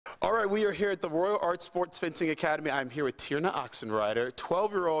All right, we are here at the Royal Arts Sports Fencing Academy. I'm here with Tierna Oxenreider,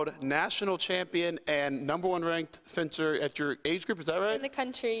 12-year-old national champion and #1 ranked fencer at your age group. Is that right? In the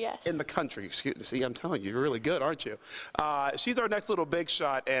country, yes. In the country. Excuse me. See, I'm telling you, you're really good, aren't you? She's our next little big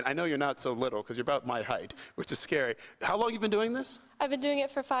shot, and I know you're not so little because you're about my height, which is scary. How long have you been doing this? I've been doing it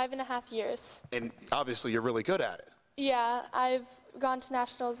for 5.5 years. And obviously, you're really good at it. Yeah, I've gone to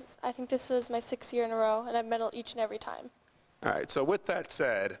nationals. I think this was my 6th year in a row, and I've medaled each and every time. All right, so with that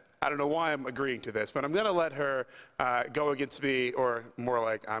said, I don't know why I'm agreeing to this, but I'm going to let her go against me, or more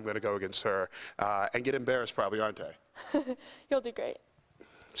like I'm going to go against her, and get embarrassed probably, aren't I? You'll do great.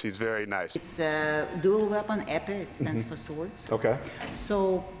 She's very nice. It's a dual weapon, épée, it stands for swords. Okay.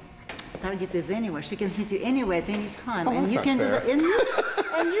 So, target is anywhere. She can hit you anywhere at any time. Oh, and that's you not can fair. do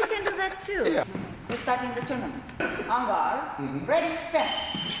that. And you can do that too. Yeah. We're starting the tournament. On guard, ready,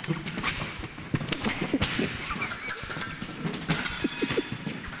 fence.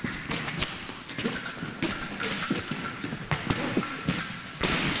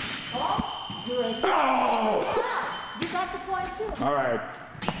 Great. Oh! You got the point too. All right.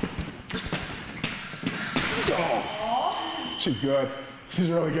 Oh, she's good. She's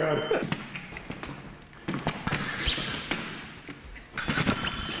really good.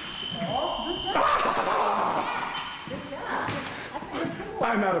 Oh, good job. Good job. That's a good one.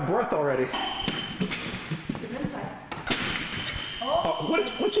 I'm out of breath already. Oh,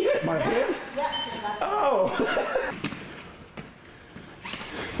 what'd you hit? My head? Yeah, she got it. Oh!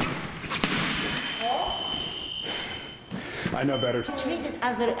 I know better. Treat it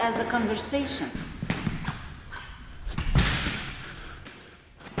as a conversation.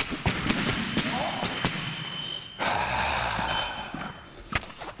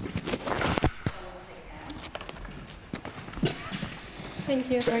 Thank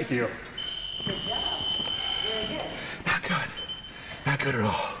you. Thank you. Good job. Very good. Not good. Not good at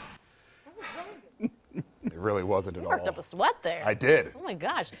all. It really wasn't at all. Worked up a sweat there. I did. Oh my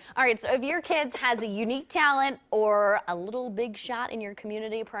gosh. All right, so if your kids has a unique talent or a little big shot in your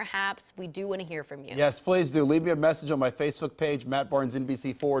community, perhaps, we do want to hear from you. Yes, please do. Leave me a message on my Facebook page, Matt Barnes,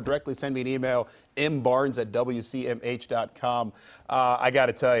 NBC4. Directly send me an email, mbarnes@wcmh.com. I got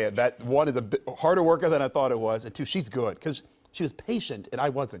to tell you, that one is a bit harder worker than I thought it was, and two, she's good because she was patient and I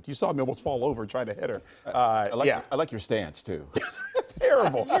wasn't. You saw me almost fall over trying to hit her. I like your stance too.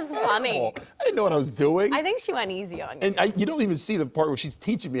 Terrible. It's just funny. Terrible. I didn't know what I was doing. I think she went easy on you. And you don't even see the part where she's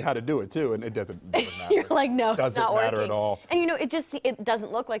teaching me how to do it too, and it doesn't matter. You're like, no, doesn't it's not matter working at all. And you know, it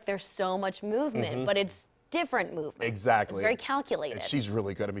doesn't look like there's so much movement, but it's different movement. Exactly. It's very calculated. And she's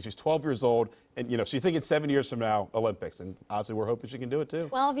really good. I mean, she's 12 years old, and you know, she's thinking 7 years from now, Olympics, and obviously we're hoping she can do it too.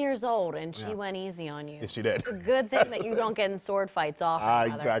 12 years old, and she went easy on you. Yes, she did. It's a good thing that you don't get in sword fights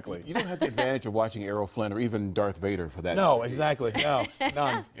often. Exactly. You don't have the advantage of watching Errol Flynn or even Darth Vader for that. No, exactly. No,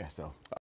 none. Yeah, so.